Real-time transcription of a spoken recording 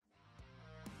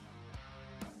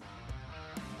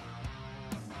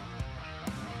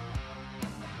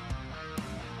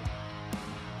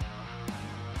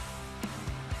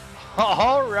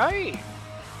All right,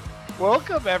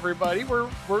 welcome everybody. We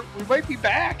might be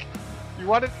back. You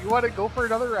want to go for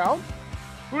another round?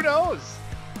 Who knows?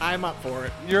 I'm up for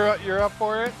it. You're up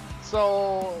for it.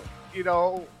 So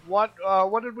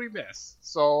what did we miss?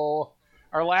 So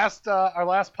our last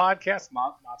podcast,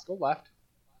 Moscow left,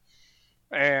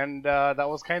 and that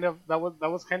was kind of it. That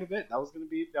was gonna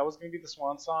be the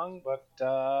swan song, but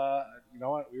you know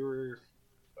what? We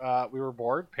were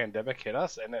bored. Pandemic hit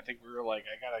us, and I think we were like,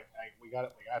 we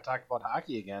gotta talk about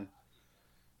hockey again.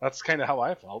 That's kind of how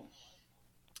I felt.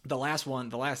 The last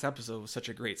episode was such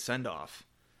a great send off.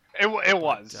 It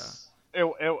was. It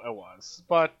was.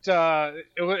 But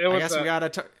it was. I guess we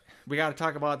gotta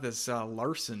talk about this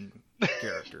Larson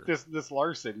character. this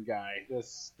Larson guy.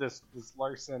 This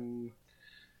Larson,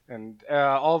 and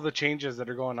all the changes that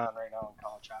are going on right now in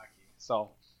college hockey. So,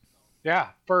 yeah.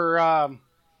 For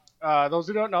those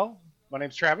who don't know, my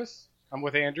name's Travis. I'm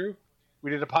with Andrew. We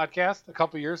did a podcast a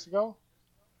couple years ago.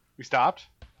 We stopped.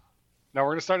 Now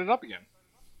we're gonna start it up again.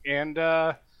 And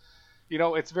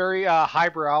it's very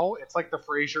highbrow. It's like the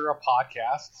Frasier of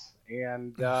podcasts,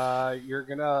 and I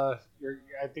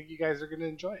think you guys are gonna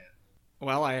enjoy it.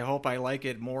 Well, I hope I like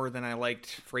it more than I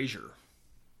liked Frasier,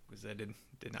 because I did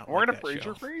not. We're like in a that Frasier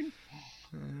show. freak.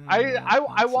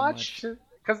 I watched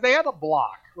because they had a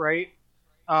block, right?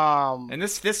 And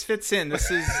this fits in.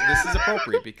 This is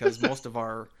appropriate because most of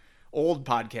our old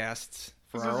podcasts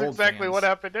for our old exactly fans, what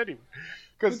happened anyway.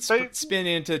 Because they spin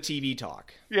into TV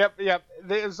talk. Yep.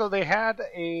 So they had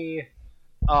a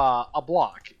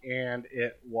block, and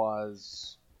it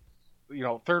was,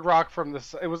 Third Rock from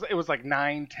this. It was like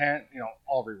 9, 10.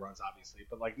 All reruns obviously,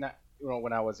 but like not,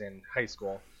 when I was in high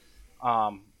school,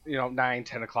 9,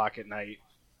 10 o'clock at night,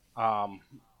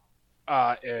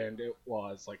 and it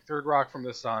was like Third Rock from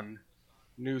the Sun,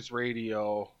 News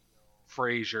Radio,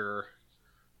 Frasier,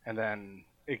 and then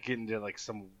it get into like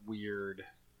some weird.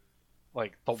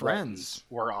 Like the Friends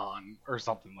were on or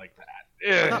something like that.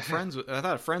 I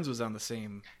thought Friends was on the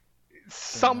same.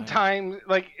 Sometimes,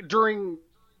 like during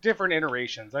different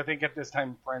iterations. I think at this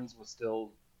time Friends was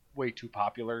still way too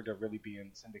popular to really be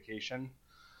in syndication.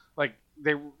 Like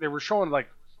they were showing like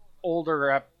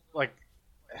older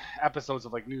episodes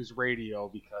of like News Radio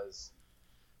because,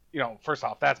 first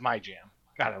off, that's my jam.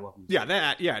 God, I love them.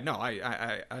 Yeah,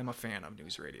 I'm a fan of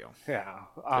News Radio. Yeah,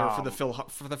 for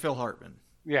the Phil Hartman.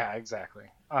 Yeah, exactly.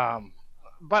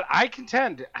 But I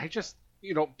contend,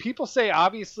 people say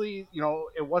obviously,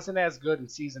 it wasn't as good in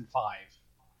season 5,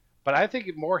 but I think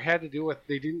it more had to do with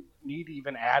they didn't need to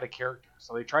even add a character,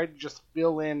 so they tried to just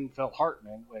fill in Phil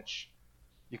Hartman, which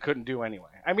you couldn't do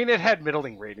anyway. I mean, it had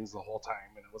middling ratings the whole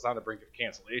time, and it was on the brink of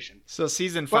cancellation. So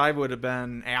season 5 would have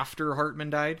been after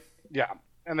Hartman died. Yeah,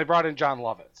 and they brought in John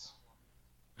Lovitz.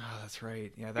 Oh, that's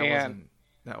right. Yeah,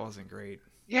 that wasn't great.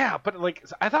 Yeah, but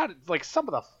I thought some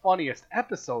of the funniest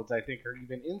episodes I think are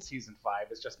even in season 5.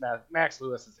 It's just Max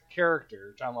Lewis as a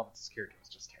character. John Lovitz's character was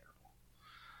just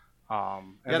terrible.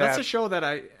 That's a show that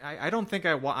I don't think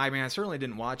I mean, I certainly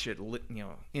didn't watch it,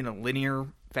 in a linear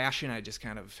fashion. I just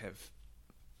kind of have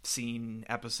seen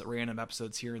random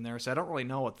episodes here and there, so I don't really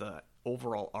know what the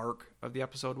overall arc of the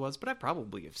episode was. But I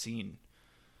probably have seen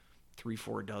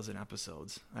 3-4 dozen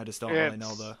episodes. I just don't really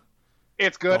know the.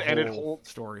 It's good, the and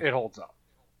story. It holds up.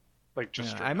 I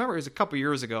remember it was a couple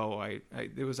years ago.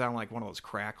 It was on like one of those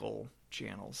Crackle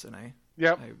channels, and I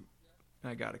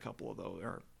got a couple of those,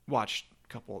 or watched a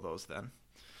couple of those. Then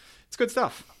it's good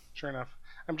stuff. Sure enough,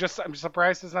 I'm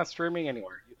surprised it's not streaming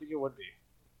anywhere. You think it would be?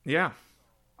 Yeah.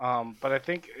 But I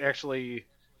think actually,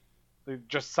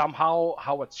 just somehow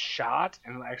how it's shot,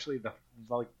 and actually the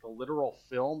literal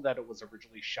film that it was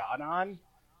originally shot on,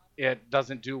 it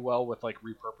doesn't do well with like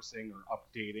repurposing or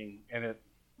updating, and it.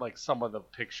 Like some of the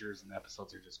pictures and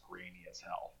episodes are just grainy as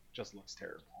hell. Just looks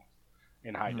terrible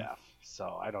in high def.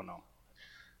 So I don't know.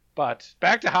 But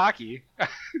back to hockey.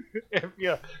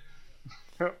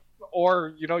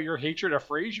 Or your hatred of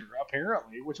Frasier.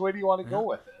 Apparently, which way do you want to go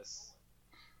with this?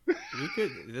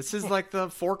 This is like the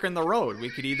fork in the road.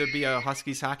 We could either be a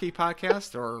Huskies hockey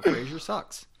podcast or Frasier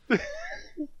sucks.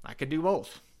 I could do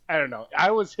both. I don't know.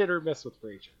 I was hit or miss with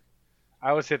Frasier.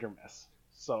 I was hit or miss.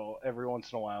 So every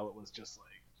once in a while, it was just like.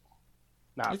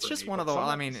 It's just one of those.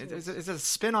 I mean, it's a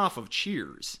spin-off of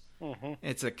Cheers. Mm-hmm.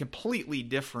 It's a completely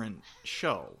different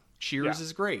show. Cheers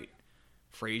is great.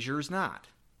 Frasier's not.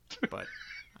 But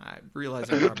I realize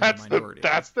I'm probably the minority.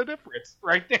 That's the difference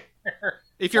right there.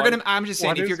 If you're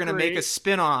gonna make a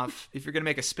spin-off,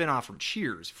 from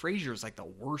Cheers, Frasier's like the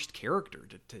worst character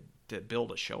to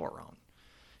build a show around.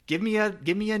 Give me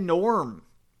a Norm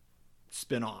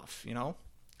spin-off,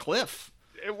 Cliff.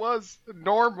 It was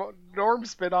Norm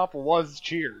spinoff was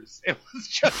Cheers. It was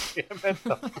just him at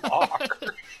the bar.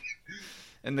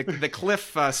 And the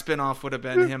Cliff spinoff would have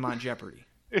been him on Jeopardy.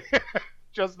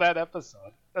 Just that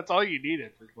episode. That's all you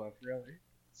needed for Cliff, really.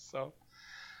 So,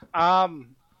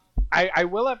 I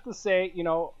will have to say,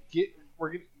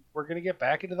 we're gonna get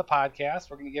back into the podcast.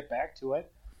 We're gonna get back to it.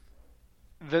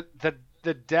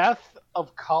 The death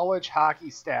of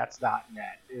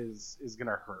collegeHockeyStats.net is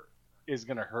gonna hurt. Is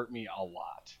gonna hurt me a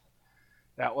lot.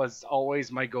 That was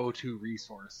always my go-to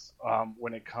resource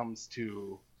when it comes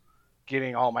to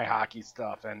getting all my hockey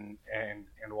stuff and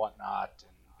whatnot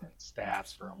and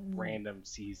stats from random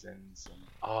seasons and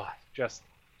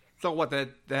So what?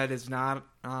 That is not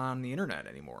on the internet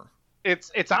anymore.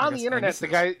 It's on the internet. The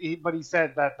guy, but he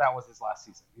said that was his last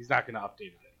season. He's not going to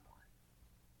update it anymore.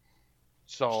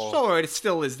 So it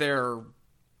still is there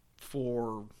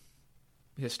for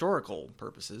historical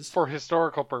purposes. For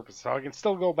historical purposes, so I can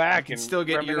still go back and still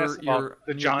get your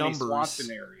the Johnny numbers. Swanson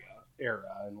era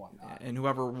and whatnot. And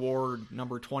whoever wore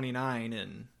number 29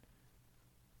 and.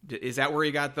 Is that where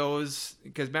you got those?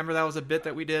 Because remember that was a bit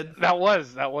that we did. That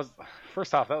was.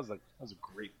 First off, that was a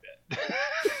great bit.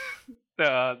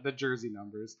 the jersey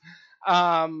numbers.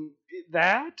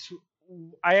 That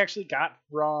I actually got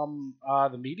from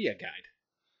the media guide.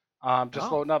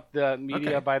 Just loading up the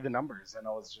media by the numbers, and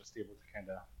I was just able to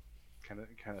kind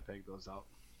of peg those out.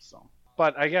 So,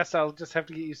 but I guess I'll just have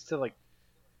to get used to like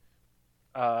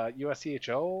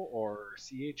USCHO or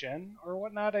CHN or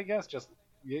whatnot. I guess just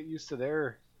get used to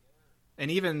their. And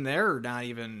even they're not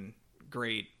even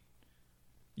great.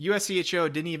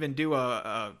 USCHO didn't even do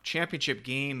a championship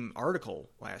game article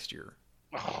last year.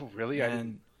 Oh, really?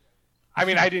 And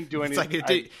I didn't do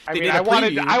anything. I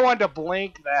wanted to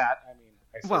blank that.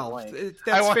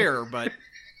 That's fair, but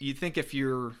you think if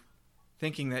you're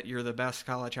thinking that you're the best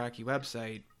college hockey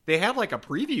website, they have like a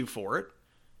preview for it,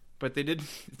 but they didn't.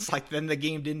 It's like then the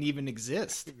game didn't even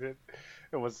exist.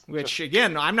 It was, which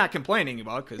again, I'm not complaining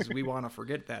about because we want to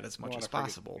forget that as much as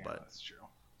possible. But that's true.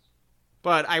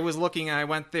 But I was looking. I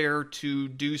went there to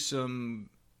do some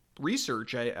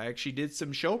research. I actually did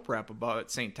some show prep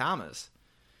about St. Thomas.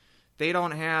 They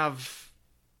don't have.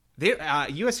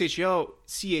 USHO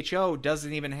CHO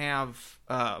doesn't even have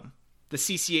the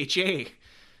CCHA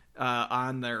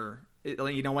on their.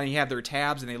 When you have their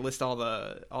tabs and they list all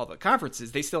the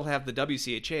conferences, they still have the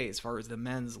WCHA as far as the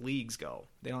men's leagues go.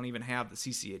 They don't even have the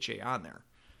CCHA on there.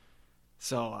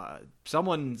 So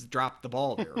someone's dropped the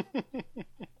ball there.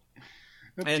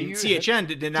 And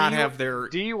CHN did not have their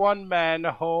D1 men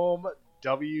home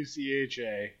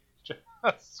WCHA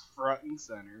just front and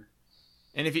center.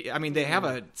 And they have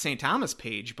a St. Thomas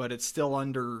page, but it's still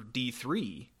under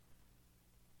D3.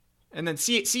 And then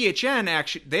CHN,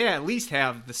 actually, they at least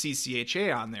have the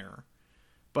CCHA on there,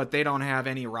 but they don't have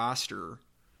any roster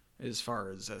as far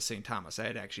as St. Thomas. I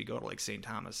had to actually go to like St.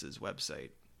 Thomas's website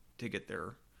to get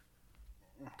their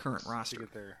current roster.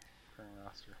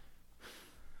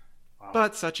 Wow.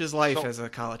 But such is life as a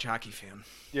college hockey fan.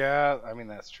 Yeah,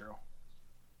 that's true.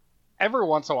 Every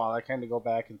once in a while, I kind of go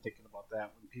back and thinking about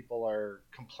that when people are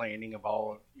complaining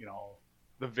about,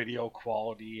 the video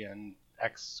quality and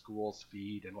X school's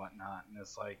feed and whatnot, and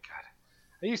it's like, God,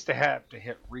 I used to have to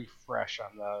hit refresh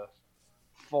on the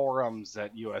forums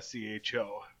at USCHO.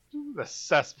 The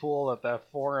cesspool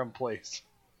that forum place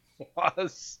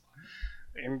was,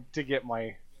 and to get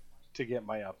my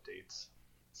updates.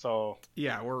 So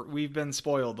yeah, we've been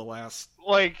spoiled the last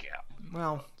good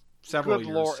several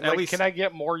years. Lord. At least, can I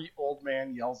get more old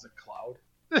man yells at cloud?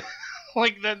 It's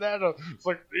like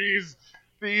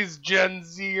these Gen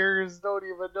Zers don't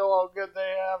even know how good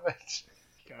they have it.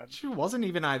 God. It wasn't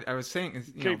even. I was saying,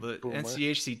 the boomer.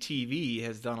 NCHC TV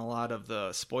has done a lot of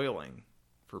the spoiling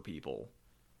for people.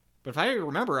 But if I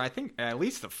remember, I think at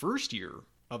least the first year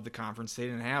of the conference they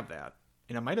didn't have that,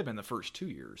 and it might have been the first 2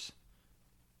 years.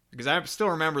 Because I still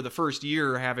remember the first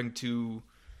year having to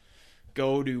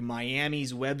go to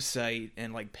Miami's website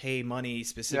and like pay money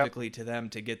specifically to them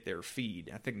to get their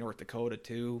feed. I think North Dakota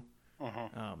too.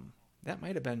 That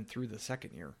might have been through the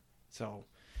second year. So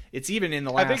it's even in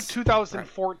the last. I think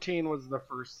 2014 was the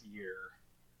first year.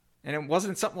 And it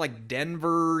wasn't something like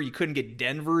Denver. You couldn't get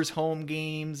Denver's home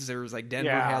games. There was like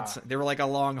Denver they were like a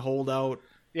long holdout.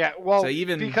 Yeah, well,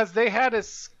 so because they had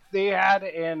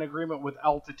an agreement with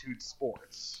Altitude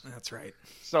Sports. That's right.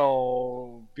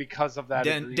 So because of that,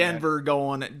 Denver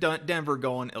going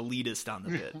elitist on the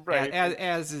bit, right?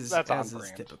 As is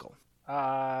typical.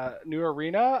 New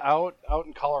arena out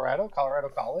in Colorado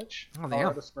College,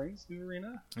 Colorado Springs, new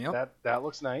arena. Yep. That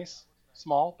looks nice,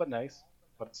 small but nice,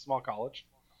 but it's a small college.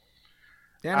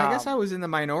 Yeah, and I guess I was in the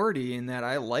minority in that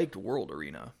I liked World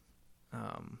Arena.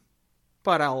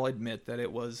 But I'll admit that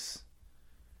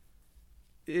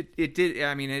it did,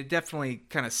 I mean, it definitely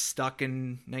kind of stuck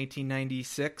in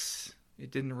 1996. It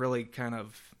didn't really kind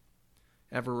of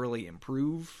ever really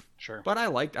improve. Sure. But I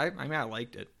liked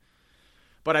it.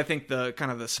 But I think the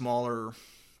kind of the smaller,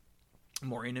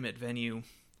 more intimate venue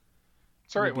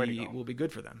will be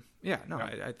good for them. Yeah, no,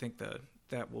 yeah. I think that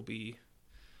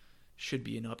should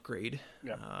be an upgrade.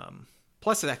 Yeah.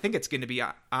 Plus, I think it's going to be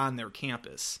on their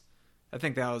campus. I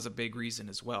think that was a big reason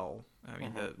as well. I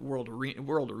mean, the World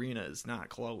Arena is not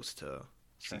close to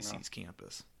CC's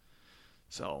campus.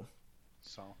 So,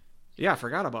 yeah, I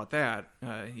forgot about that.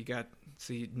 You got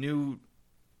new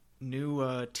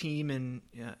team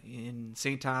in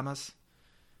St. Thomas,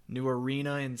 new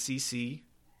arena in CC,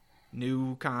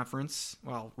 new conference,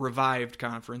 revived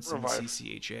conference in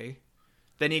CCHA.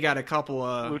 Then you got a couple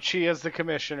of Lucia's the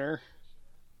commissioner.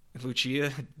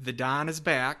 Lucia, the Don is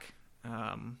back.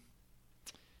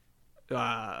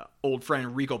 Old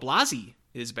friend Rico Blasi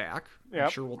is back. Yep. I'm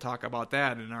sure we'll talk about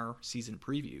that in our season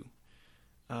preview.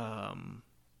 And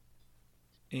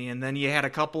then you had a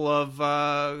couple of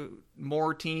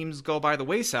more teams go by the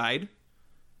wayside,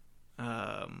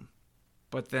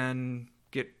 but then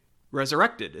get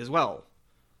resurrected as well.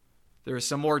 There's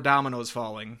some more dominoes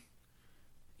falling,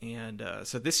 and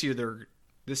so this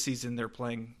season they're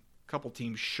playing a couple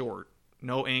teams short.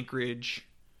 No Anchorage,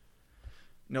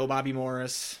 no Bobby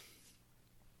Morris,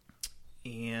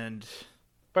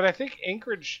 But I think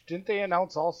Anchorage, didn't they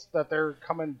announce also that they're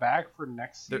coming back for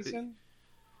next season?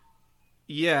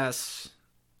 Yes.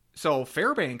 So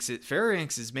Fairbanks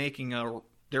is making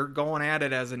they're going at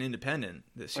it as an independent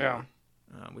this year,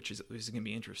 which is going to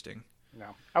be interesting.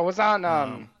 No, I was on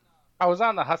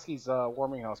the Huskies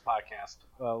Warming House podcast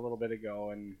a little bit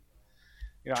ago, and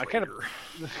I kind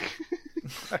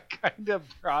of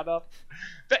brought up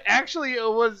that actually it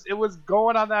was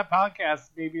going on that podcast.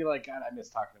 Maybe like, God, I miss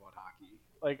talking about hockey.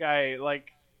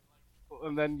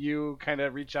 And then you kind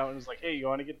of reach out and was like, hey, you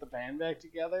want to get the band back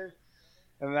together?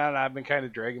 And then I've been kind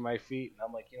of dragging my feet, and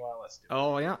I'm like, you know what, let's do it.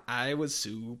 Oh, yeah. I was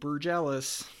super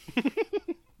jealous.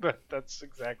 That's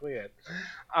exactly it.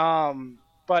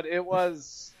 But it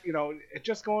was, it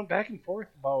just going back and forth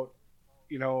about,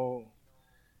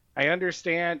 I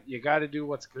understand you got to do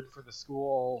what's good for the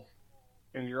school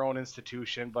in your own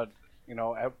institution, but,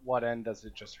 at what end does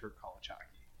it just hurt college hockey?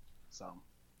 So...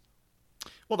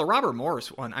 Well, the Robert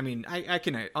Morris one, I mean, I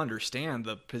can understand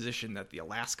the position that the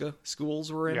Alaska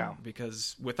schools were in,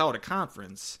 because without a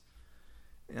conference,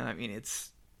 I mean,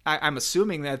 I'm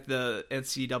assuming that the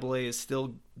NCAA is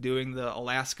still doing the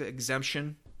Alaska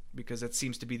exemption, because that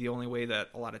seems to be the only way that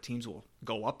a lot of teams will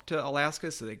go up to Alaska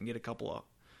so they can get a couple of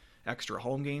extra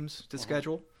home games to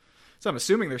schedule. So I'm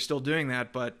assuming they're still doing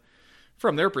that, but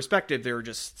from their perspective, they're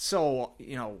just so,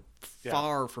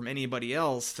 far from anybody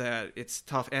else that it's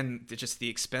tough, and just the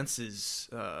expenses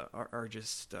are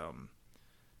just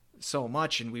so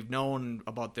much, and we've known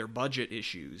about their budget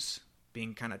issues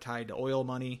being kind of tied to oil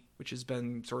money, which has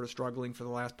been sort of struggling for the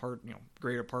last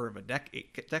greater part of a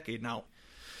decade now.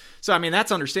 So I mean,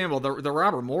 that's understandable. The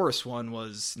Robert Morris one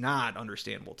was not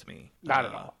understandable to me. Not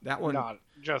at all. That one, it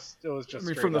was just. I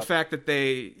mean, from the fact that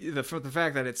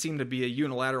it seemed to be a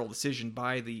unilateral decision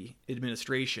by the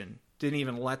administration, didn't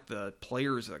even let the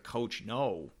players or the coach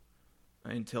know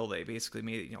until they basically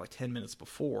made it, like 10 minutes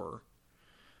before.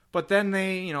 But then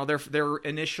they, their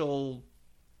initial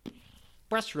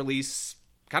press release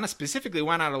kind of specifically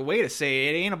went out of the way to say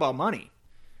it ain't about money.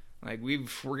 Like, we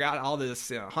got all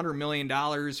this $100 million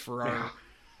for our,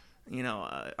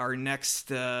 our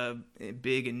next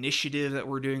big initiative that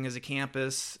we're doing as a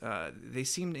campus. They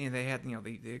seemed, they had,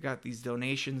 they got these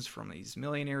donations from these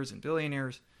millionaires and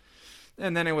billionaires.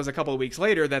 And then it was a couple of weeks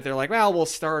later that they're like, well, we'll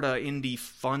start a indie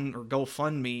fund or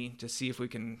GoFundMe to see if we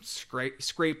can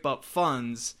scrape up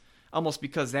funds, almost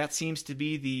because that seems to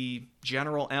be the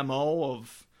general MO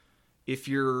of, if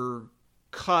you're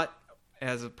cut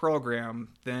as a program,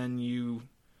 then you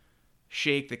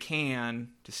shake the can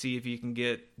to see if you can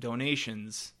get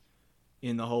donations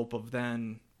in the hope of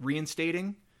then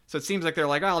reinstating. So it seems like they're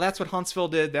like, oh, that's what Huntsville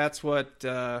did. That's what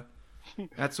the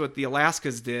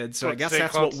Alaskas did. So I guess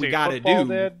that's what we got to do.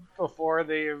 Did before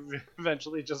they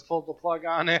eventually just pulled the plug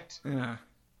on it. Yeah.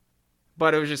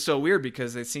 But it was just so weird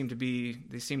because they seemed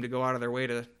to go out of their way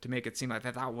to make it seem like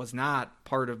that was not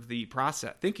part of the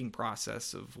thinking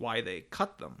process of why they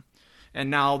cut them. And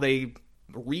now they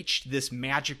reached this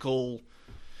magical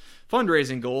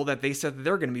fundraising goal that they said that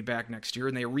they're going to be back next year,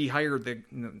 and they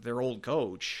rehired their old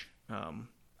coach.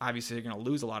 Obviously, they're going to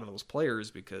lose a lot of those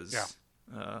players because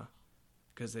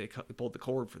because they pulled the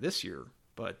cord for this year.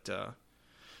 But so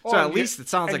Well, at least it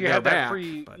sounds like they're back.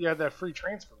 You had that free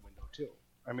transfer window too.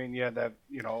 I mean, you had that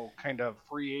kind of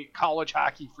college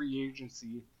hockey free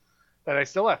agency that I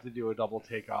still have to do a double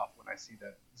take off when I see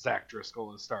that Zach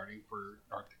Driscoll is starting for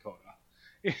North Dakota.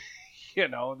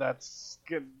 That's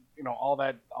good. All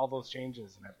those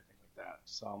changes and everything like that.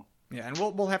 So yeah, and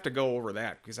we'll have to go over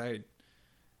that because I'm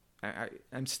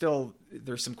still,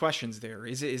 there's some questions there.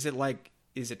 Is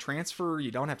it transfer?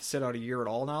 You don't have to sit out a year at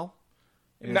all now.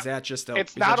 And is that just a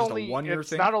 1-year thing?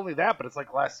 It's not only that, but it's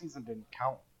like last season didn't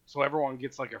count. So everyone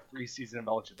gets like a free season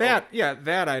eligibility.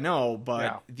 That I know,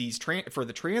 but these for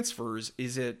the transfers,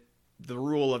 is it the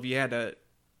rule of you had to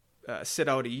sit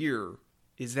out a year?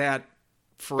 Is that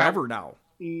forever now?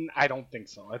 I don't think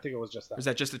so. I think it was just that. Or is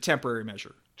that just a temporary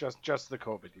measure? Just the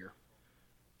COVID year.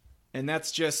 And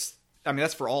that's just,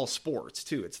 that's for all sports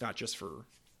too. It's not just for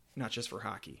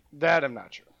hockey. That I'm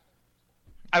not sure.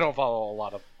 I don't follow a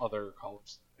lot of other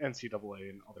college, NCAA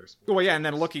and other sports. Well, yeah, and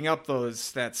then looking up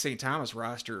that St. Thomas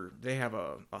roster, they have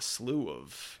a slew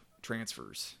of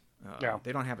transfers.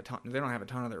 They don't have a ton. They don't have a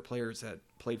ton of their players that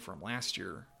played for them last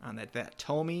year. On that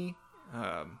Tomey,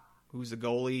 who's the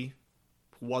goalie,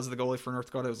 who was the goalie for North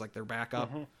Dakota, was like their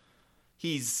backup. Mm-hmm.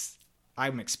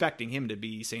 I'm expecting him to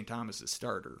be St. Thomas's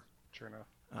starter. Sure enough.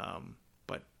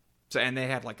 And they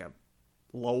had like a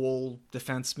Lowell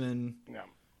defenseman. Yeah.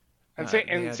 And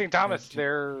St. Thomas,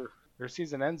 their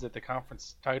season ends at the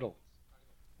conference title.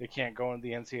 They can't go in the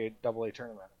NCAA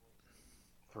tournament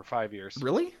for 5 years.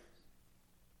 Really?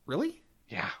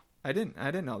 Yeah. I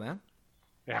didn't know that.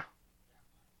 Yeah.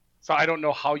 So I don't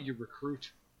know how you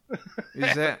recruit.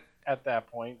 Is that at that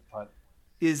point? But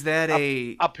is that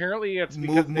apparently it's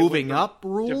because moving up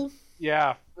rule?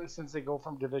 Yeah, since they go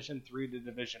from Division 3 to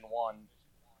Division 1,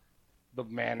 the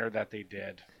manner that they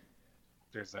did.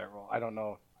 There's that rule. I don't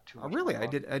know. Really? I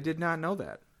did not know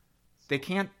that. They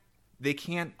can't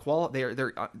qualify.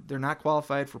 They're not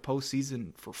qualified for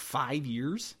postseason for 5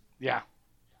 years. Yeah,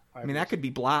 that could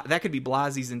be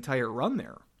Blasi's entire run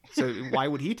there. So why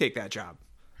would he take that job?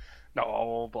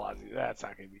 No, Blasi, that's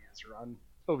not going to be his run.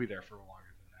 He'll be there for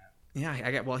longer than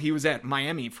Yeah, that. he was at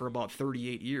Miami for about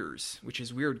 38 years, which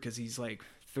is weird because he's like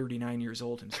 39 years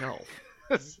old himself.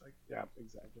 Yeah,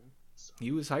 exactly. So.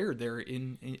 He was hired there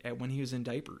when he was in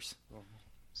diapers.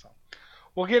 So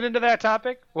we'll get into that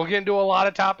topic. We'll get into a lot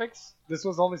of topics. This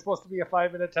was only supposed to be a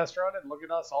 5-minute test run, and look at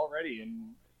us already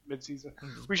in midseason.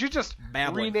 We should just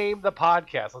rename the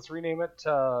podcast. Let's rename it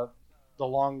The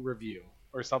Long Review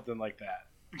or something like that.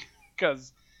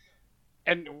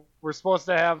 And we're supposed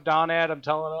to have Don Adam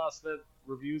telling us that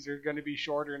reviews are going to be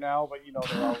shorter now, but they're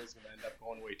always going to end up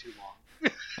going way too long.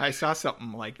 I saw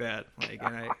something like that,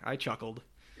 and I chuckled.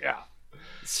 Yeah.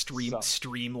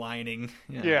 Streamlining.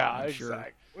 Yeah,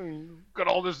 exactly. Sure. Got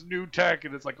all this new tech,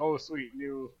 and it's like, oh, sweet,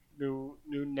 new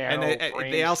nano.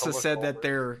 And they also said that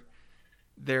they're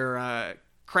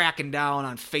cracking down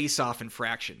on face-off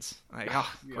infractions. Like,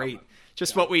 great,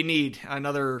 just what we need.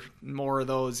 More of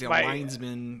those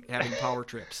linesmen having power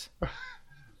trips.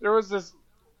 There was this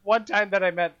one time that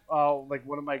I met,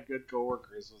 one of my good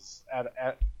coworkers was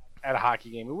at a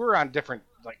hockey game. We were on different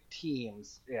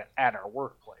teams at our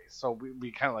workplace, so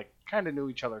we kind of knew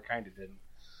each other, kind of didn't.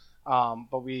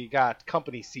 But we got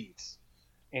company seats,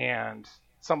 and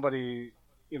somebody,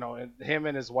 him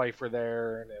and his wife were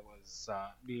there, and it was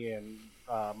me and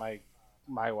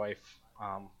my wife.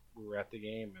 We were at the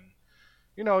game, and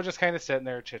just kind of sitting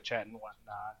there chit chatting and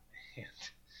whatnot,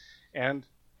 and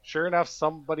sure enough,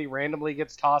 somebody randomly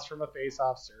gets tossed from a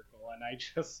face-off circle, and I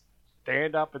just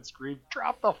stand up and scream,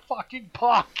 "Drop the fucking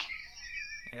puck!"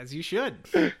 As you should.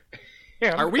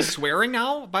 Are we swearing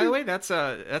now? By the way, that's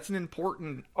an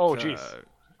important. Oh, jeez.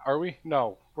 Are we?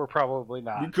 No, we're probably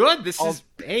not. We're good. This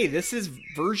is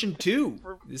version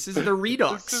 2. This is the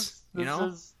Redux.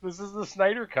 This is the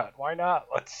Snyder Cut. Why not?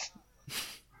 Let's.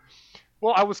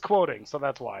 Well, I was quoting, so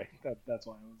that's why. That's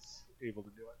why I was able to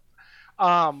do it.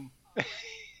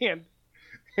 And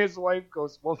his wife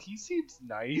goes, "Well, he seems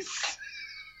nice."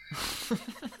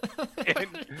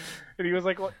 and he was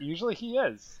like, "Well, usually he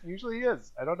is.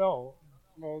 I don't know."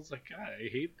 And I was like, "God,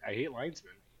 I hate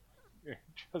linesmen."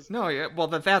 No, yeah. Well,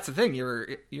 that's the thing. You're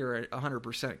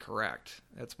 100% correct.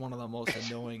 That's one of the most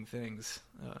annoying things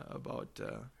about,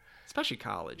 especially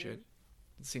college. It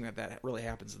doesn't seem like that really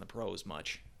happens in the pros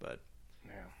much, but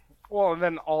yeah. Well, and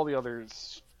then all the other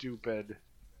stupid,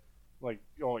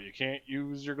 you can't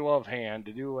use your glove hand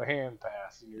to do a hand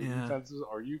pass in your defenses,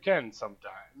 or you can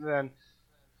sometimes.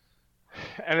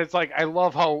 And it's like, I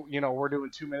love how, we're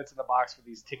doing 2 minutes in the box for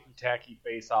these ticky-tacky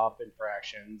face-off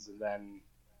infractions, and then,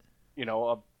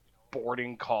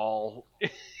 boarding call,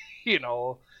 you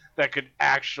know, that could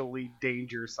actually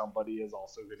danger somebody is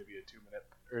also going to be a 2-minute,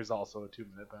 or is also a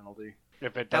 2-minute penalty.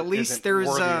 If it At least isn't there's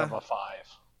worthy of a 5.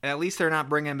 At least they're not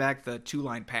bringing back the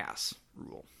 2-line pass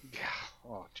rule. Yeah.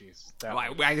 Oh, jeez. Well,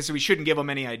 I guess we shouldn't give them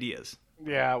any ideas.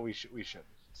 Yeah, we should.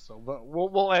 So but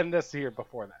we'll end this here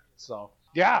before that. So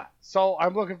yeah. So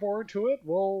I'm looking forward to it.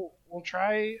 We'll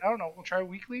try. I don't know. We'll try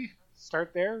weekly.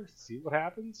 Start there. See what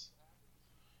happens.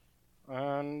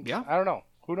 And yeah. I don't know.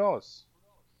 Who knows?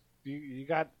 You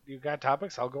got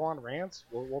topics? I'll go on rants.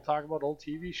 We'll talk about old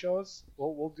TV shows.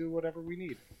 We'll do whatever we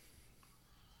need.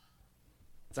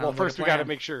 Sounds well, first like we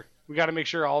got to make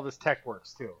sure all this tech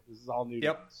works too. This is all new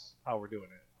to us, how we're doing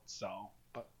it. So,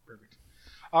 but perfect.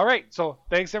 All right. So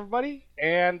thanks everybody,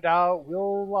 and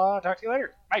we'll talk to you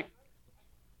later. Bye.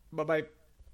 Bye-bye.